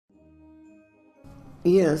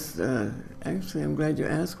Yes, actually, I'm glad you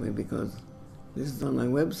asked me because this is on my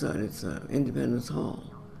website. It's Independence Hall,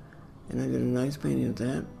 and I did a nice painting of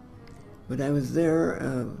that. But I was there,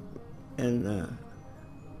 and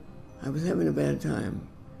I was having a bad time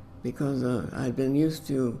because I'd been used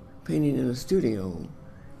to painting in a studio,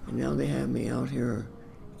 and now they have me out here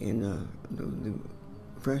in the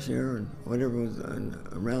fresh air and whatever was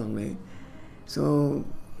around me. So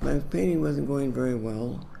my painting wasn't going very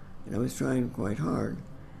well, and I was trying quite hard.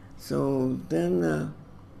 So then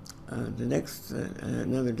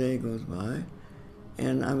another day goes by,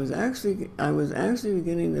 and I was actually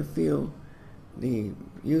beginning to feel the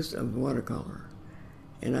use of watercolor,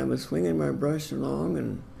 and I was swinging my brush along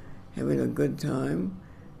and having a good time,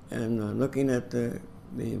 and looking at the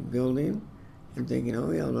building, and thinking,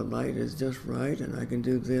 oh yeah, the light is just right, and I can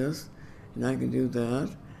do this, and I can do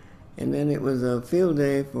that. And then it was a field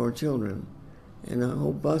day for children, and the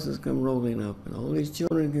whole buses come rolling up, and all these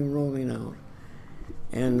children came rolling out.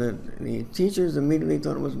 And the teachers immediately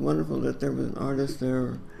thought it was wonderful that there was an artist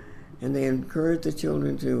there, and they encouraged the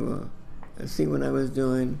children to see what I was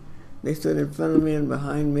doing. They stood in front of me and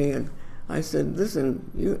behind me, and I said, listen,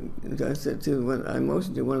 I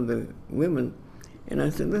motioned to one of the women, and I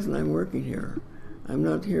said, listen, I'm working here. I'm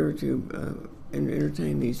not here to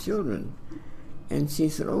entertain these children. And she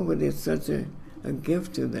said, oh, but it's such a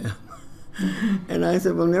gift to them. And I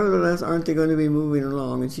said, well, nevertheless, aren't they going to be moving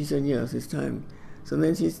along? And she said, yes, it's time. So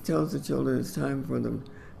then she tells the children it's time for them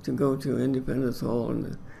to go to Independence Hall,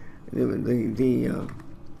 and the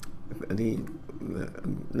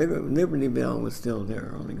Liberty Bell was still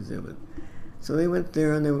there on exhibit. So they went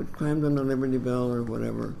there, and they climbed on the Liberty Bell or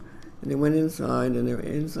whatever, and they went inside, and they were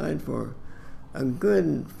inside for a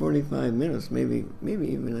good 45 minutes, maybe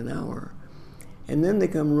even an hour. And then they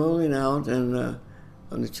come rolling out, and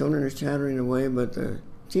the children are chattering away, but the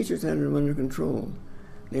teachers had them under control.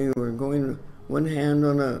 They were going one hand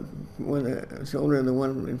on the shoulder of the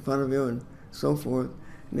one in front of you and so forth,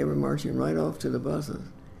 and they were marching right off to the buses.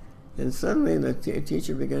 And suddenly the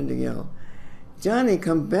teacher began to yell, Johnny,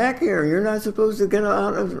 come back here. You're not supposed to get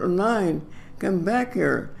out of line. Come back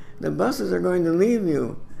here. The buses are going to leave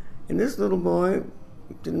you. And this little boy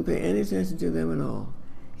didn't pay any attention to them at all.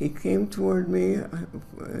 He came toward me at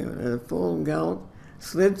a full gallop,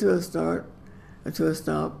 slid to a stop,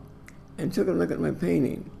 and took a look at my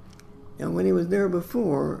painting. Now, when he was there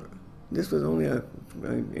before, this was only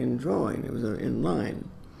in drawing. It was in line.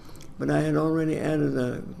 But I had already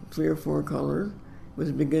added 3 or 4 colors. It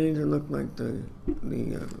was beginning to look like the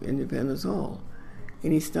Independence Hall.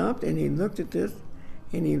 And he stopped, and he looked at this,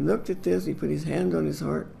 and he looked at this. He put his hand on his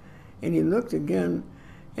heart, and he looked again,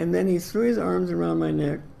 and then he threw his arms around my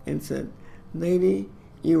neck and said, lady,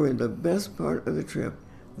 you were the best part of the trip.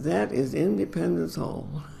 That is Independence Hall.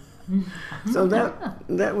 So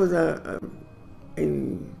that was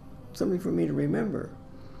something for me to remember.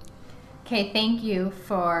 Okay, thank you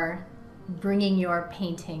for bringing your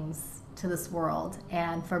paintings to this world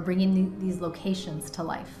and for bringing these locations to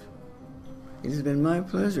life. It has been my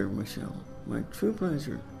pleasure, Michelle. My true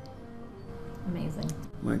pleasure. Amazing.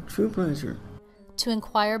 My true pleasure. To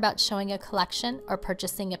inquire about showing a collection or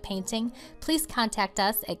purchasing a painting, please contact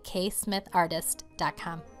us at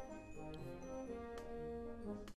ksmithartist.com.